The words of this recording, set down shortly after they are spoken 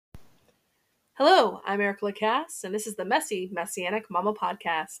Hello, I'm Erica Lacasse, and this is the Messy Messianic Mama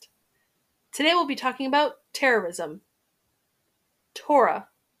Podcast. Today we'll be talking about terrorism. Torah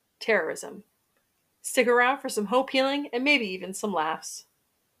terrorism. Stick around for some hope healing and maybe even some laughs.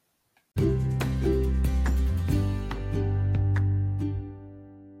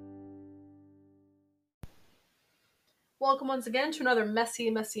 Welcome once again to another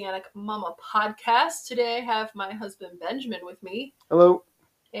Messy Messianic Mama Podcast. Today I have my husband Benjamin with me. Hello.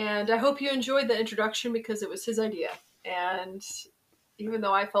 And I hope you enjoyed the introduction because it was his idea. And even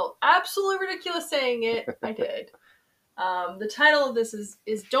though I felt absolutely ridiculous saying it, I did. The title of this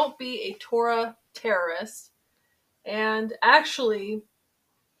is Don't Be a Torah Terrorist. And actually,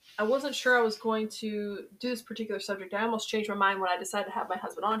 I wasn't sure I was going to do this particular subject. I almost changed my mind when I decided to have my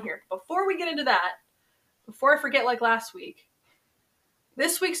husband on here. Before we get into that, before I forget like last week,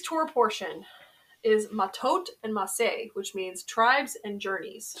 this week's Torah portion is Matot and Maseh, which means tribes and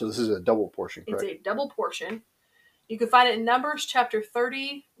journeys. So this is a double portion, correct? It's a double portion. You can find it in Numbers chapter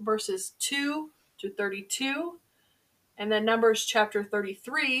 30, verses 2 to 32, and then Numbers chapter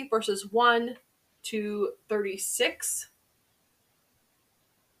 33, verses 1 to 36.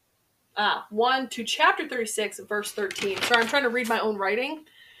 1 to chapter 36, verse 13. Sorry, I'm trying to read my own writing.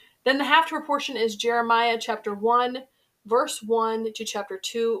 Then the half-Torah portion is Jeremiah chapter 1, verse 1 to chapter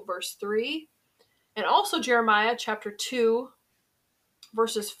 2, verse 3. And also Jeremiah chapter 2,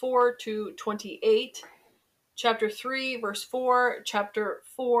 verses 4 to 28, chapter 3, verse 4, chapter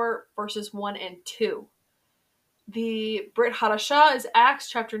 4, verses 1 and 2. The Brit Hadashah is Acts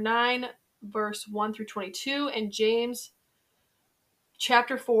chapter 9, verse 1 through 22, and James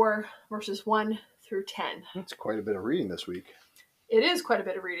chapter 4, verses 1 through 10. That's quite a bit of reading this week. It is quite a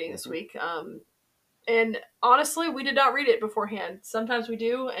bit of reading this week. And honestly, we did not read it beforehand. Sometimes we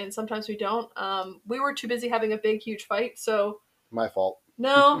do, and sometimes we don't. We were too busy having a big, huge fight, so... My fault.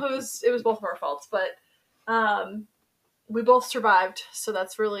 No, it was both of our faults, but we both survived, so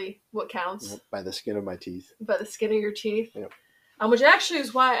that's really what counts. By the skin of my teeth. By the skin of your teeth. Yep. Which actually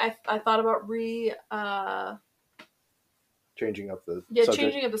is why I thought about changing up the subject.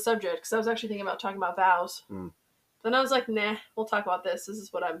 Changing up the subject, because I was actually thinking about talking about vows. Then I was like, nah, we'll talk about this. This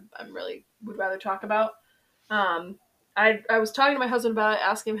is what I'm really would rather talk about. I was talking to my husband about it,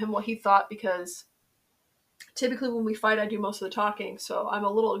 asking him what he thought, because typically when we fight, I do most of the talking, so I'm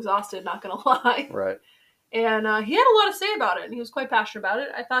a little exhausted, not going to lie. Right. And he had a lot to say about it, and he was quite passionate about it.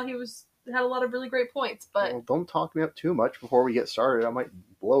 I thought he had a lot of really great points, but... Well, don't talk me up too much before we get started. I might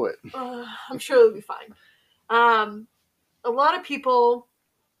blow it. I'm sure it'll be fine. A lot of people...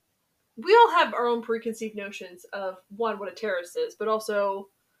 We all have our own preconceived notions of, one, what a terrorist is, but also,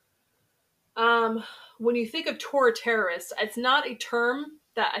 when you think of Torah terrorists, it's not a term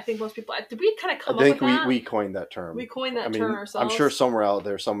that I think most people... Did we kind of come up with that? I think we coined that term. We coined that term ourselves. I'm sure somewhere out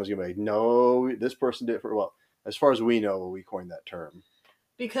there someone's going to be like, no, this person did it for... Well, as far as we know, we coined that term.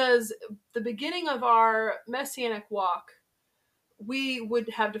 Because the beginning of our Messianic walk, we would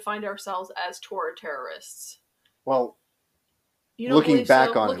have defined ourselves as Torah terrorists. Well... Looking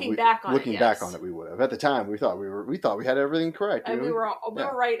back on it, we would have. At the time, we thought we had everything correct. And we were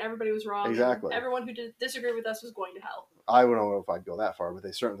right. Everybody was wrong. Exactly. Everyone who disagreed with us was going to hell. I don't know if I'd go that far, but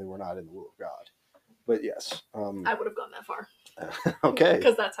they certainly were not in the will of God. But yes, I would have gone that far. Okay.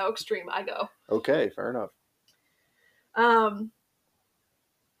 Because that's how extreme I go. Okay, fair enough.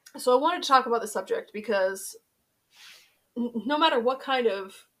 So I wanted to talk about the subject because no matter what kind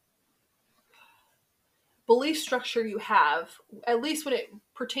of belief structure you have, at least when it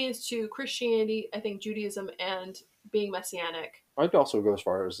pertains to Christianity, I think Judaism and being Messianic. I'd also go as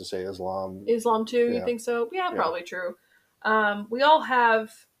far as to say Islam. Islam too, yeah. You think so? Yeah, probably true. We all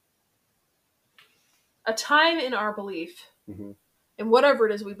have a time in our belief, in whatever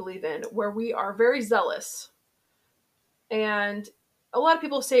it is we believe in, where we are very zealous. And a lot of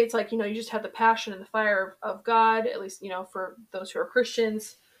people say it's like, you just have the passion and the fire of God, at least, for those who are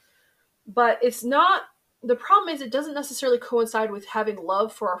Christians. But it's not... The problem is it doesn't necessarily coincide with having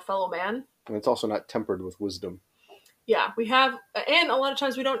love for our fellow man. And it's also not tempered with wisdom. Yeah, we have, and a lot of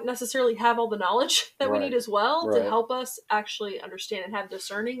times we don't necessarily have all the knowledge that we need as well to help us actually understand and have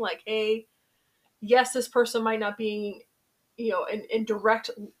discerning, like, hey, yes, this person might not be, in direct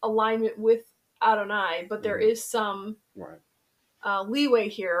alignment with Adonai, but there is some leeway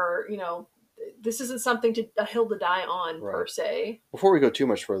here, or, this isn't something a hill to die on per se. Before we go too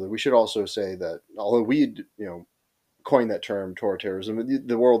much further, we should also say that although we, coined that term Torah terrorism,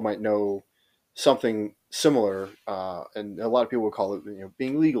 the world might know something similar, and a lot of people would call it,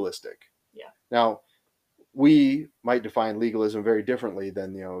 being legalistic. Yeah. Now, we might define legalism very differently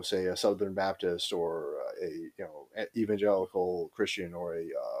than, say a Southern Baptist or a, evangelical Christian or a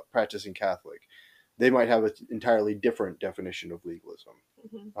practicing Catholic. they might have an entirely different definition of legalism.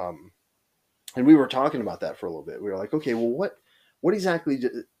 Mm-hmm. And we were talking about that for a little bit. We were like, okay, well, what exactly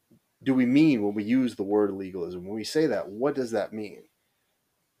do we mean when we use the word legalism? When we say that, what does that mean?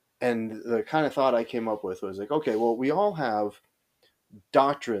 And the kind of thought I came up with was like, okay, well, we all have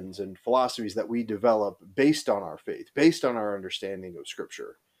doctrines and philosophies that we develop based on our faith, based on our understanding of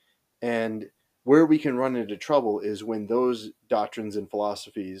Scripture. And where we can run into trouble is when those doctrines and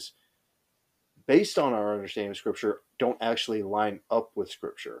philosophies, based on our understanding of Scripture, don't actually line up with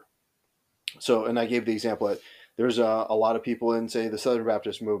Scripture. So, and I gave the example that there's a lot of people in, say, the Southern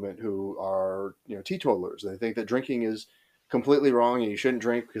Baptist movement who are, teetotalers. They think that drinking is completely wrong and you shouldn't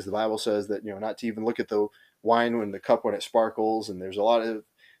drink because the Bible says that, not to even look at the wine when the cup when it sparkles. And there's a lot of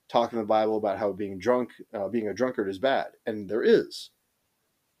talk in the Bible about how being a drunkard is bad. And there is.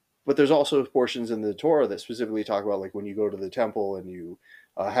 But there's also portions in the Torah that specifically talk about, like, when you go to the temple and you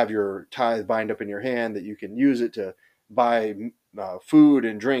have your tithe bind up in your hand, that you can use it to buy food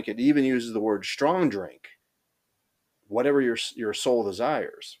and drink. It even uses the word strong drink, whatever your soul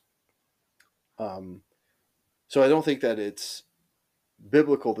desires. So I don't think that it's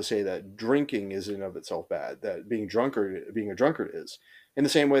biblical to say that drinking is in and of itself bad, that being a drunkard is. In the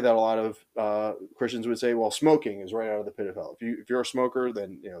same way that a lot of Christians would say, well, smoking is right out of the pit of hell. If you're a smoker,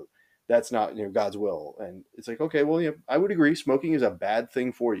 then that's not God's will. And it's like, okay, well, I would agree, smoking is a bad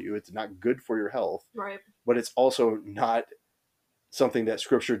thing for you. It's not good for your health, Right. But it's also not something that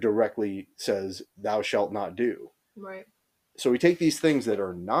Scripture directly says thou shalt not do. Right. So we take these things that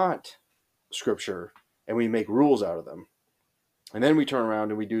are not Scripture and we make rules out of them. And then we turn around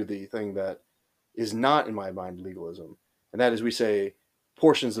and we do the thing that is not, in my mind, legalism. And that is, we say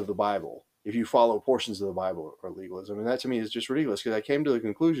portions of the Bible. If you follow portions of the Bible, are legalism. And that to me is just ridiculous, because I came to the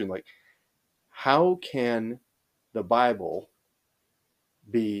conclusion, like, how can the Bible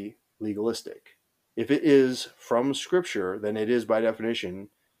be legalistic? If it is from Scripture, then it is by definition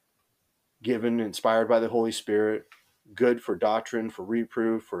given, inspired by the Holy Spirit, good for doctrine, for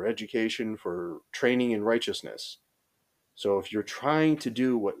reproof, for education, for training in righteousness. So if you're trying to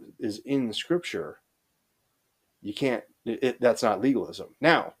do what is in Scripture, you can't, that's not legalism.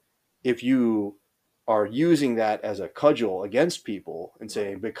 Now, if you are using that as a cudgel against people and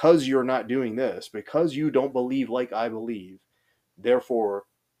saying, because you're not doing this, because you don't believe like I believe, therefore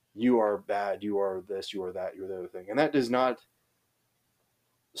you are bad, you are this, you are that, you're the other thing. And that is not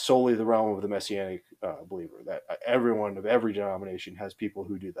solely the realm of the Messianic believer. That everyone of every denomination has people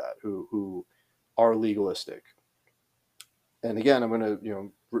who do that, who are legalistic. And again, I'm going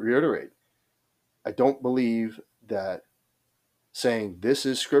to reiterate, I don't believe that saying this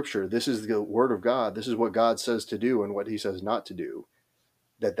is Scripture, this is the Word of God, this is what God says to do and what He says not to do,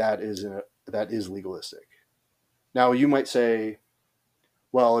 that is legalistic. Now, you might say,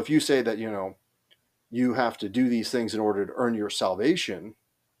 well, if you say that you have to do these things in order to earn your salvation,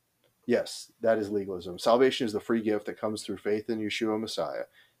 yes, that is legalism. Salvation is the free gift that comes through faith in Yeshua Messiah.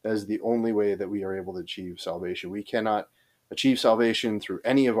 That is the only way that we are able to achieve salvation. We cannot achieve salvation through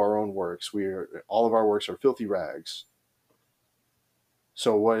any of our own works. All of our works are filthy rags.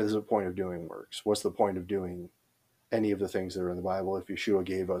 So what is the point of doing works? What's the point of doing any of the things that are in the Bible if Yeshua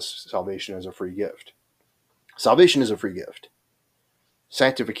gave us salvation as a free gift? Salvation is a free gift.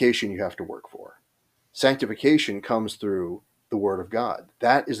 Sanctification you have to work for. Sanctification comes through the Word of God.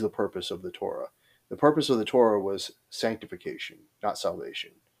 That is the purpose of the Torah. The purpose of the Torah was sanctification, not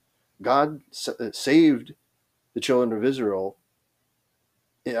salvation. God saved the children of Israel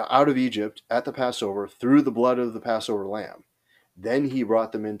out of Egypt at the Passover through the blood of the Passover lamb. Then He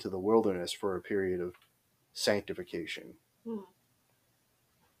brought them into the wilderness for a period of sanctification.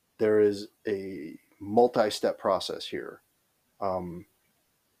 There is a multi-step process here. And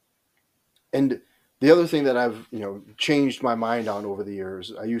the other thing that I've changed my mind on over the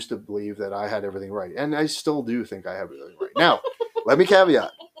years, I used to believe that I had everything right, and I still do think I have everything right. Now, let me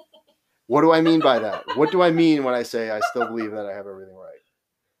caveat. What do I mean by that? What do I mean when I say I still believe that I have everything right?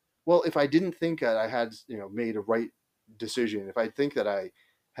 Well, if I didn't think that I had made a right decision, if I think that I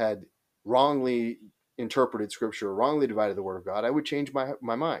had wrongly interpreted Scripture, wrongly divided the Word of God, I would change my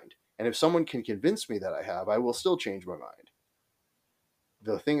mind. And if someone can convince me that I have, I will still change my mind.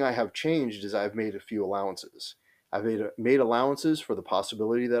 The thing I have changed is I've made a few allowances. I've made allowances for the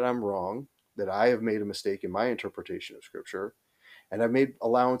possibility that I'm wrong, that I have made a mistake in my interpretation of Scripture, and I've made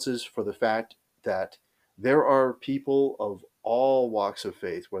allowances for the fact that there are people of all walks of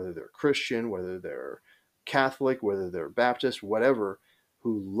faith, whether they're Christian, whether they're Catholic, whether they're Baptist, whatever,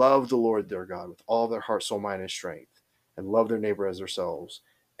 who love the Lord their God with all their heart, soul, mind, and strength, and love their neighbor as themselves.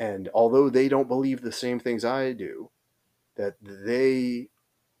 And although they don't believe the same things I do, that they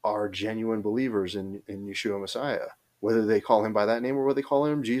are genuine believers in Yeshua Messiah, whether they call him by that name or whether they call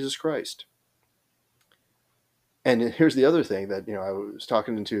him Jesus Christ. And here's the other thing that, I was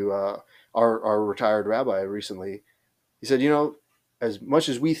talking to our retired rabbi recently. He said, as much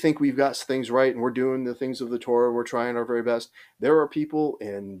as we think we've got things right and we're doing the things of the Torah, we're trying our very best, there are people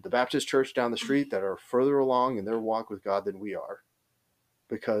in the Baptist church down the street that are further along in their walk with God than we are,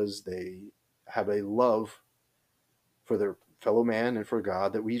 because they have a love for their fellow man and for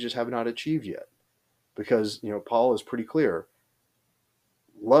God that we just have not achieved yet. Because, Paul is pretty clear.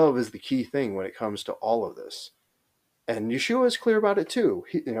 Love is the key thing when it comes to all of this. And Yeshua is clear about it too.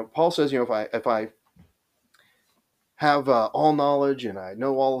 Paul says, if I have all knowledge and I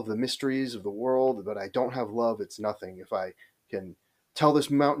know all of the mysteries of the world, but I don't have love, it's nothing. If I can tell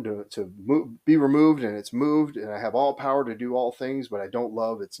this mountain to be removed and it's moved, and I have all power to do all things, but I don't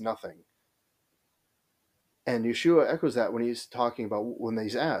love, it's nothing. And Yeshua echoes that when he's talking about, when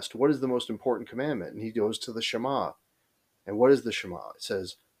he's asked, what is the most important commandment? And he goes to the Shema. And what is the Shema? It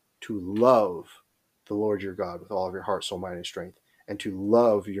says to love the Lord your God with all of your heart, soul, mind, and strength, and to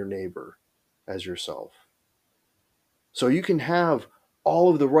love your neighbor as yourself. So you can have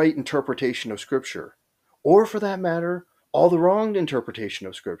all of the right interpretation of Scripture, or for that matter, all the wrong interpretation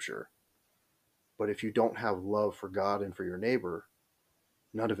of Scripture. But if you don't have love for God and for your neighbor,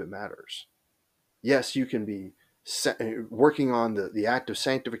 none of it matters. Yes, you can be working on the act of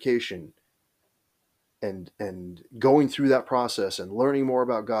sanctification and going through that process and learning more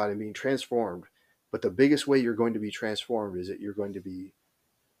about God and being transformed. But the biggest way you're going to be transformed is that you're going to be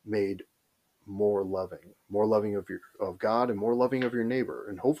made more loving of God, and more loving of your neighbor,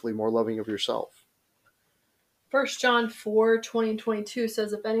 and hopefully more loving of yourself. 1 John 4:20-22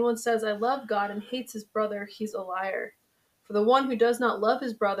 says, if anyone says, I love God and hates his brother, he's a liar. For the one who does not love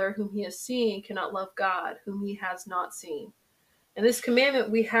his brother whom he has seen cannot love God whom he has not seen. And this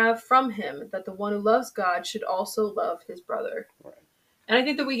commandment we have from him, that the one who loves God should also love his brother. Right. And I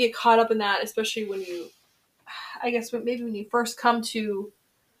think that we get caught up in that, especially when when you first come to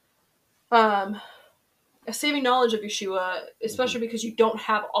a saving knowledge of Yeshua, especially because you don't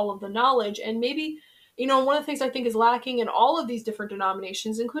have all of the knowledge. And maybe, one of the things I think is lacking in all of these different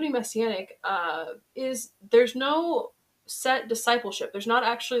denominations, including Messianic, is there's no set discipleship. There's not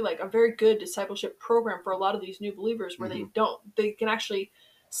actually like a very good discipleship program for a lot of these new believers where they can actually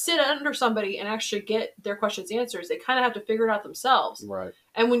sit under somebody and actually get their questions answers. They kind of have to figure it out themselves. Right.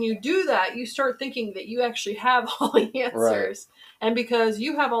 And when you do that, you start thinking that you actually have all the answers. Right. And because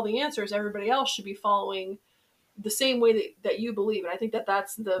you have all the answers, everybody else should be following the same way that you believe. And I think that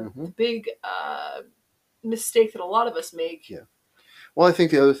that's the big mistake that a lot of us make. Yeah. Well, I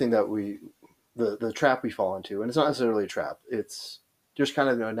think the other thing that the trap we fall into, and it's not necessarily a trap, it's just kind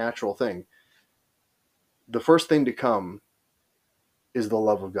of a natural thing. The first thing to come is the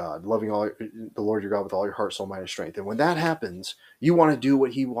love of God, loving the Lord your God with all your heart, soul, mind, and strength. And when that happens, you want to do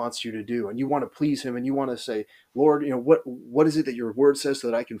what he wants you to do, and you want to please him, and you want to say, Lord, what is it that your word says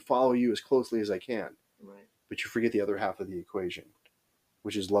so that I can follow you as closely as I can? Right. But you forget the other half of the equation,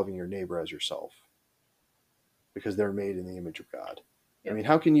 which is loving your neighbor as yourself, because they're made in the image of God. Yep. I mean,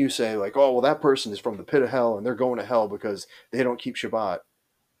 how can you say like, oh, well, that person is from the pit of hell and they're going to hell because they don't keep Shabbat?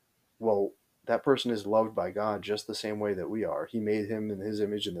 Well, that person is loved by God just the same way that we are. He made him in his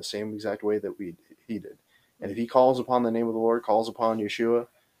image in the same exact way that he did. And if he calls upon the name of the Lord, calls upon Yeshua,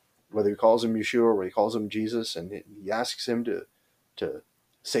 whether he calls him Yeshua or whether he calls him Jesus, and he asks him to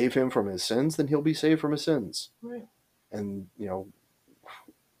save him from his sins, then he'll be saved from his sins. Right. And,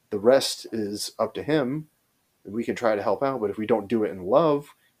 the rest is up to him. We can try to help out, but if we don't do it in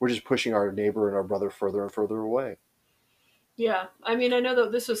love, we're just pushing our neighbor and our brother further and further away. Yeah. I mean, I know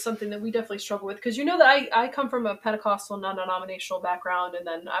that this was something that we definitely struggle with, because that I come from a Pentecostal, non-denominational background, and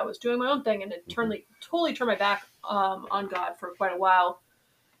then I was doing my own thing, and it totally turned my back on God for quite a while.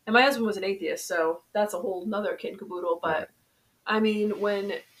 And my husband was an atheist, so that's a whole nother kid and caboodle. But right. I mean,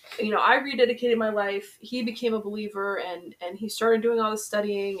 when I rededicated my life, he became a believer, and he started doing all this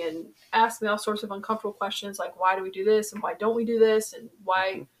studying and asked me all sorts of uncomfortable questions like, why do we do this, and why don't we do this, and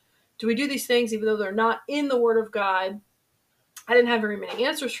why do we do these things even though they're not in the Word of God? I didn't have very many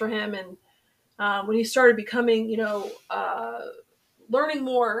answers for him. And when he started becoming, learning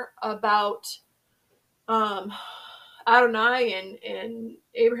more about Adonai and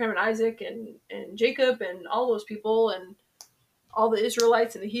Abraham and Isaac and Jacob and all those people and all the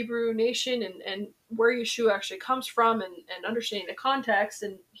Israelites and the Hebrew nation and where Yeshua actually comes from and understanding the context,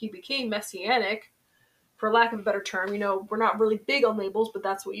 and he became Messianic, for lack of a better term. We're not really big on labels, but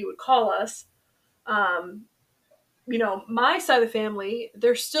that's what you would call us. My side of the family,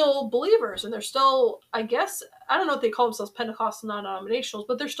 they're still believers, and they're still, I guess, I don't know if they call themselves Pentecostal non-denominationals,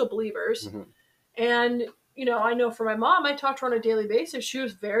 but they're still believers. Mm-hmm. And, you know, I know for my mom, I talked to her on a daily basis. She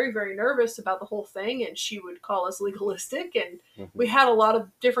was very, very nervous about the whole thing, and she would call us legalistic. And Mm-hmm. we had a lot of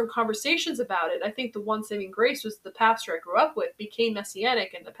different conversations about it. I think the one saving grace was the pastor I grew up with became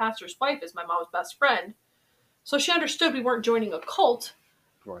Messianic, and the pastor's wife is my mom's best friend. So she understood we weren't joining a cult.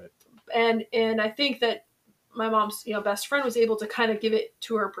 Right. And I think that my mom's, you know, best friend was able to kind of give it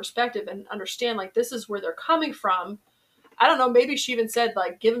to her perspective and understand, like, this is where they're coming from. I don't know, maybe she even said,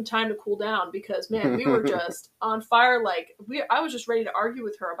 like, give him time to cool down, because, man, we were just on fire. Like, I was just ready to argue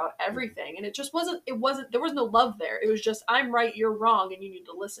with her about everything. And it just wasn't, there was no love there. It was just, I'm right, you're wrong, and you need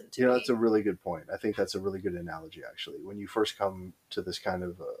to listen to me. That's a really good point. I think that's a really good analogy, actually. When you first come to this kind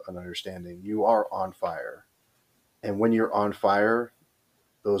of an understanding, you are on fire. And when you're on fire,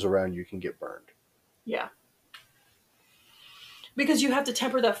 those around you can get burned. Yeah. Because you have to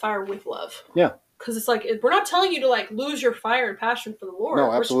temper that fire with love. Yeah. Because it's like, we're not telling you to, like, lose your fire and passion for the Lord.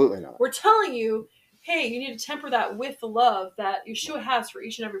 No, absolutely not. We're telling you, hey, you need to temper that with the love that Yeshua has for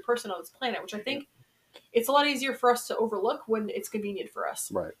each and every person on this planet, which I think it's a lot easier for us to overlook when it's convenient for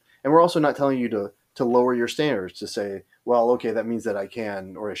us. Right. And we're also not telling you to lower your standards, to say, well, okay, that means that I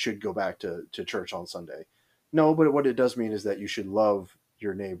can or I should go back to church on Sunday. No, but what it does mean is that you should love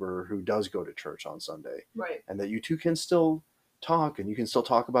your neighbor who does go to church on Sunday. Right. And that you two can still talk, and you can still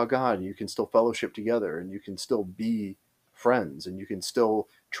talk about God, and you can still fellowship together, and you can still be friends, and you can still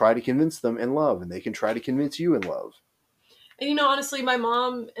try to convince them in love, and they can try to convince you in love. And, you know, honestly, my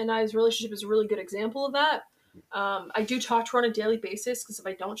mom and I's relationship is a really good example of that. I do talk to her on a daily basis, because if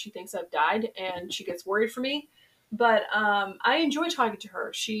I don't, she thinks I've died, and she gets worried for me. But I enjoy talking to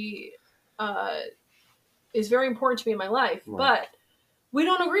her. She is very important to me in my life. Right. But we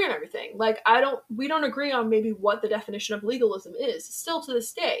don't agree on everything. Like, we don't agree on maybe what the definition of legalism is still to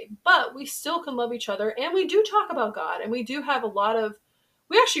this day, but we still can love each other, and we do talk about God, and we do have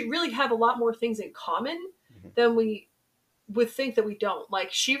we actually really have a lot more things in common than we would think that we don't.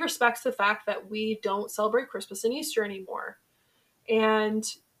 Like, she respects the fact that we don't celebrate Christmas and Easter anymore. And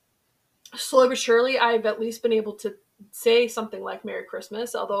slowly but surely, I've at least been able to say something like Merry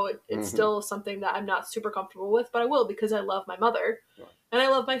Christmas, although it's still something that I'm not super comfortable with, but I will, because I love my mother. Right. And I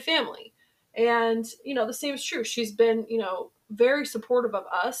love my family. And, you know, the same is true. She's been, you know, very supportive of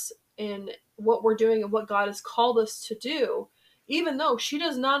us in what we're doing and what God has called us to do, even though she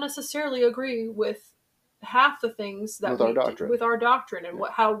does not necessarily agree with half the things that with our doctrine and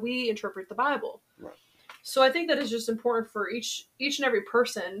how we interpret the Bible. Right. So I think that is just important for each and every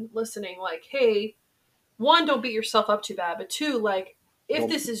person listening. Like, hey, one, don't beat yourself up too bad, but two, like, if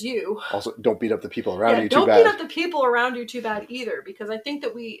this is you, also don't beat up the people around you too bad. Don't beat up the people around you too bad either, because I think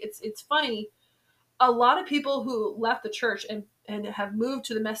that it's funny. A lot of people who left the church and have moved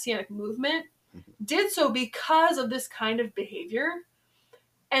to the Messianic movement did so because of this kind of behavior.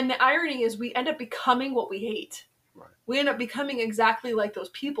 And the irony is, we end up becoming what we hate. Right. We end up becoming exactly like those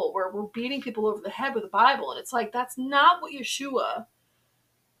people, where we're beating people over the head with the Bible. And it's like, that's not what Yeshua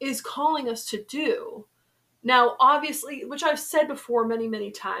is calling us to do. Now, obviously, which I've said before many, many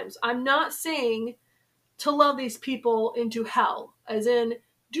times, I'm not saying to love these people into hell, as in,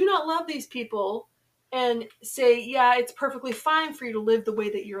 do not love these people and say, yeah, it's perfectly fine for you to live the way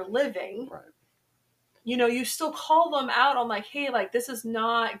that you're living. Right. You know, you still call them out on, like, hey, like, this is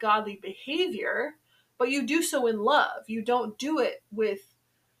not godly behavior, but you do so in love. You don't do it with,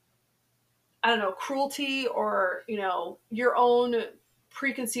 I don't know, cruelty or, you know, your own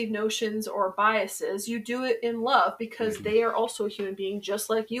preconceived notions or biases. You do it in love, because they are also a human being just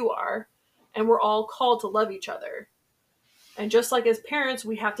like you are, and we're all called to love each other. And just like as parents,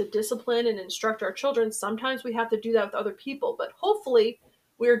 we have to discipline and instruct our children. Sometimes we have to do that with other people, but hopefully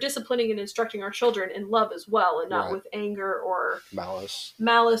we are disciplining and instructing our children in love as well, and not with anger or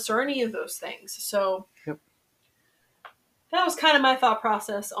malice or any of those things. So that was kind of my thought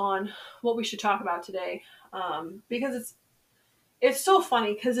process on what we should talk about today. Because it's so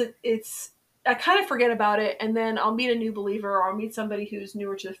funny, because it's I kind of forget about it, and then I'll meet a new believer, or I'll meet somebody who's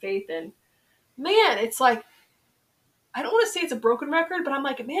newer to the faith, and man, it's like, I don't want to say it's a broken record, but I'm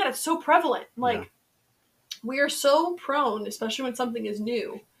like, man, it's so prevalent. Like, we are so prone, especially when something is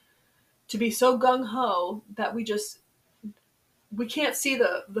new, to be so gung-ho that we can't see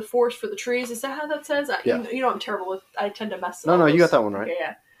the forest for the trees. Is that how that says? You know, I'm terrible with, I tend to mess up. No, you got that one right. Okay,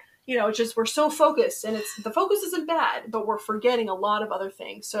 yeah. You know, it's just, we're so focused, and the focus isn't bad, but we're forgetting a lot of other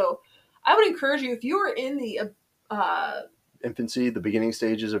things. So I would encourage you, if you are in the infancy, the beginning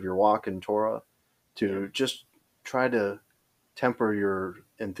stages of your walk in Torah, to just try to temper your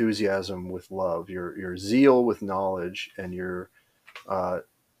enthusiasm with love, your zeal with knowledge, and your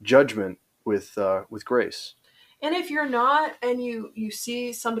judgment with grace. And if you're not, and you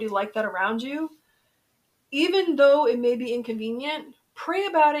see somebody like that around you, even though it may be inconvenient, pray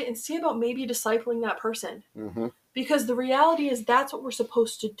about it and see about maybe discipling that person. Mm-hmm. Because the reality is that's what we're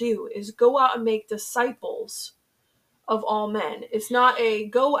supposed to do, is go out and make disciples of all men. It's not a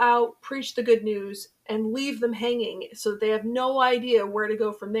go out, preach the good news, and leave them hanging so that they have no idea where to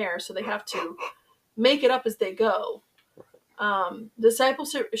go from there. So they have to make it up as they go.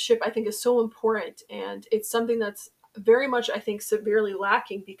 Discipleship, I think, is so important, and it's something that's very much, I think, severely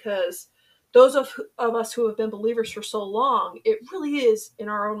lacking, because those of us who have been believers for so long, it really is, in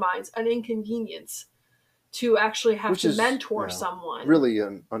our own minds, an inconvenience to actually have Which to is, mentor someone. really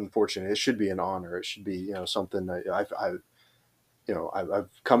unfortunate. It should be an honor. It should be, something that I've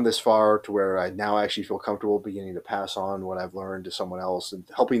come this far to where I now actually feel comfortable beginning to pass on what I've learned to someone else and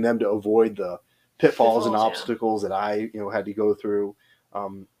helping them to avoid the pitfalls and obstacles that I, had to go through.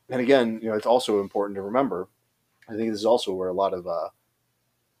 And again, it's also important to remember, I think this is also where a lot of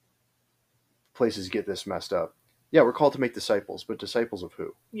places get this messed up. Yeah, we're called to make disciples, but disciples of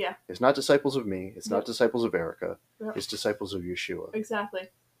who? Yeah. It's not disciples of me. It's Yep. not disciples of Erica. Yep. It's disciples of Yeshua. Exactly.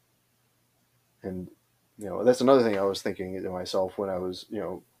 And, that's another thing I was thinking to myself when I was,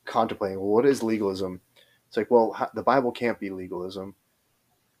 contemplating, well, what is legalism? It's like, well, the Bible can't be legalism.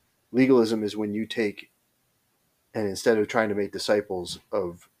 Legalism is when you take, and instead of trying to make disciples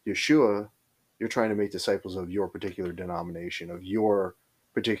of Yeshua, you're trying to make disciples of your particular denomination, of your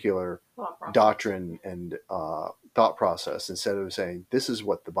particular doctrine and thought process, instead of saying, this is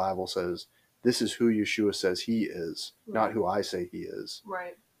what the Bible says, this is who Yeshua says he is, right, not who I say he is.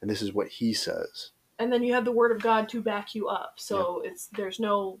 Right. And this is what he says. And then you have the word of God to back you up. So yep. There's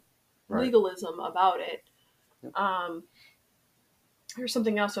no legalism about it. Yep. There's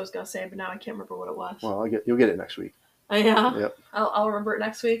something else I was going to say, but now I can't remember what it was. Well, you'll get it next week. Yeah. Yep. I'll remember it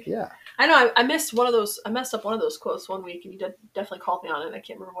next week. Yeah. I know I missed one of those. I messed up one of those quotes one week, and you definitely called me on it. I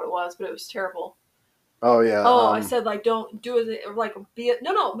can't remember what it was, but it was terrible. Oh yeah. Oh, I said, like, don't do it, or like be it.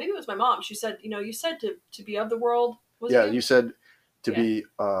 No, maybe it was my mom. She said, you said to be of the world. Was it you said to be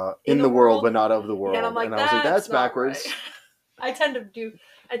in the world, but not of the world. Yeah, and I'm like, and I was like, that's backwards. Right. I tend to go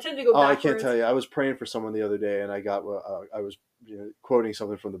backwards. I can't tell you. I was praying for someone the other day, and I got I was quoting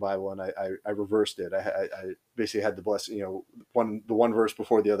something from the Bible, and I reversed it. I basically had the blessing, the one verse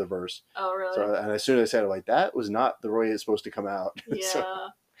before the other verse. Oh, really? So, and as soon as I said it, like, that was not the way it's supposed to come out. Yeah. So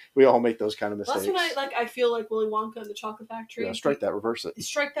we all make those kind of mistakes. That's when I feel like Willy Wonka and the Chocolate Factory. Yeah, strike that, reverse it.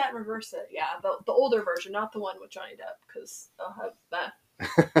 Strike that and reverse it. Yeah, the older version, not the one with Johnny Depp, because I'll have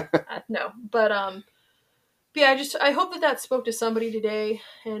that. No, but yeah, I hope that spoke to somebody today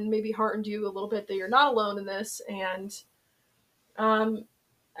and maybe heartened you a little bit that you're not alone in this. And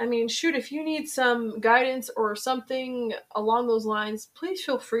I mean, shoot, if you need some guidance or something along those lines, please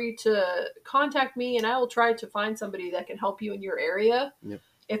feel free to contact me, and I will try to find somebody that can help you in your area. Yep.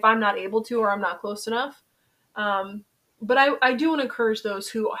 If I'm not able to, or I'm not close enough. But I do want to encourage those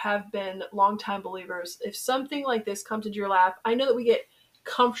who have been longtime believers. If something like this comes into your lap, I know that we get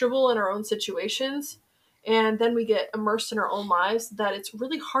comfortable in our own situations, and then we get immersed in our own lives, that it's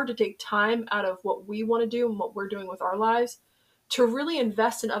really hard to take time out of what we want to do and what we're doing with our lives to really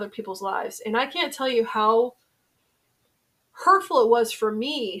invest in other people's lives. And I can't tell you how hurtful it was for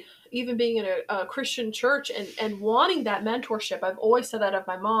me, even being in a Christian church and wanting that mentorship. I've always said that of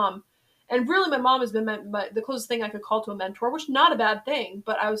my mom. And really, my mom has been the closest thing I could call to a mentor, which is not a bad thing.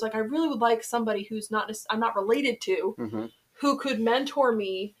 But I was like, I really would like somebody who's I'm not related to, mm-hmm. who could mentor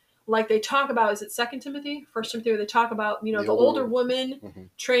me. Like they talk about, is it 2 Timothy, 1 Timothy, where they talk about, the older women mm-hmm.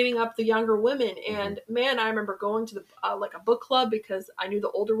 training up the younger women. And mm-hmm. man, I remember going to the like a book club because I knew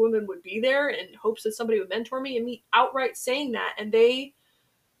the older women would be there in hopes that somebody would mentor me, and me outright saying that. And they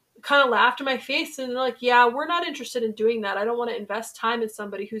kind of laughed in my face, and they're like, yeah, we're not interested in doing that. I don't want to invest time in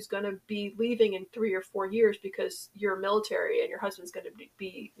somebody who's going to be leaving in 3 or 4 years because you're military and your husband's going to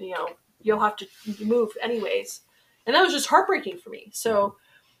be, you'll have to move anyways. And that was just heartbreaking for me. So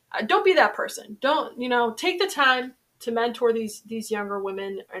don't be that person. Don't, take the time to mentor these younger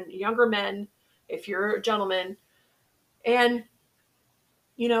women and younger men, if you're a gentleman. And,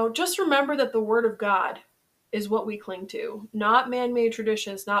 just remember that the word of God is what we cling to, not man-made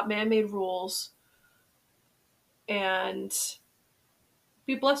traditions, not man-made rules. And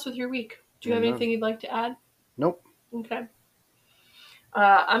be blessed with your week. Do you have anything you'd like to add? Nope. Okay.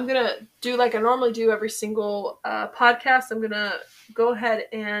 I'm going to do like I normally do every single podcast. I'm going to go ahead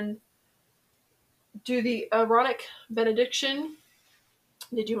and do the Aaronic benediction.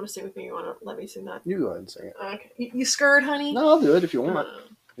 Did you want to sing with me? You want to let me sing that? You go ahead and sing it. Okay. You scared, honey? No, I'll do it if you want.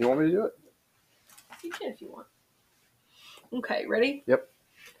 You want me to do it? You can if you want. Okay, ready? Yep.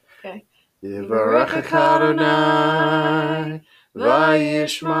 Okay. Yivarechecha Adonai,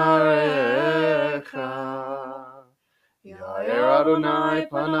 vayishmarecha. Yair Adonai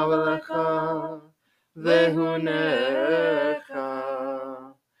panav elecha, vehunecha.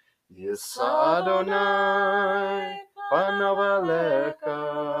 Yisa Adonai panav elecha,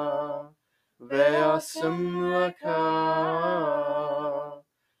 ve'asim lecha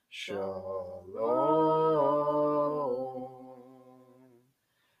shalom.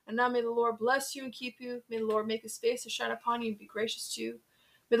 And now may the Lord bless you and keep you. May the Lord make his face to shine upon you and be gracious to you.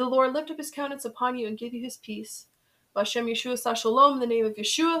 May the Lord lift up his countenance upon you and give you his peace. B'Hashem Yeshua Shalom, in the name of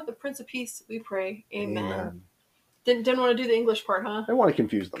Yeshua, the Prince of Peace, we pray. Amen. Didn't want to do the English part, huh? I want to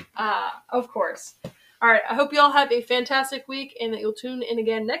confuse them. Of course. All right, I hope you all have a fantastic week and that you'll tune in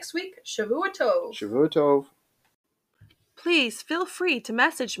again next week. Shavua Tov. Shavua Tov. Please feel free to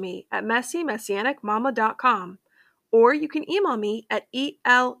message me at messymessianicmama.com, or you can email me at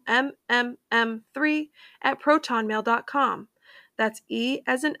elmmm3@protonmail.com. That's E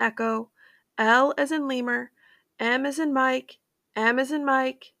as in Echo, L as in Lemur, M as in Mike, M as in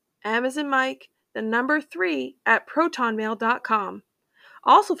Mike, M as in Mike, the number 3@protonmail.com.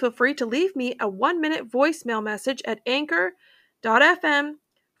 Also, feel free to leave me a 1-minute voicemail message at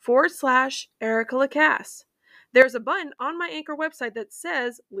anchor.fm/Erica Lacasse. There's a button on my Anchor website that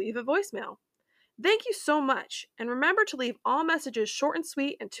says leave a voicemail. Thank you so much, and remember to leave all messages short and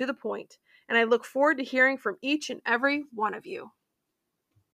sweet and to the point, and I look forward to hearing from each and every one of you.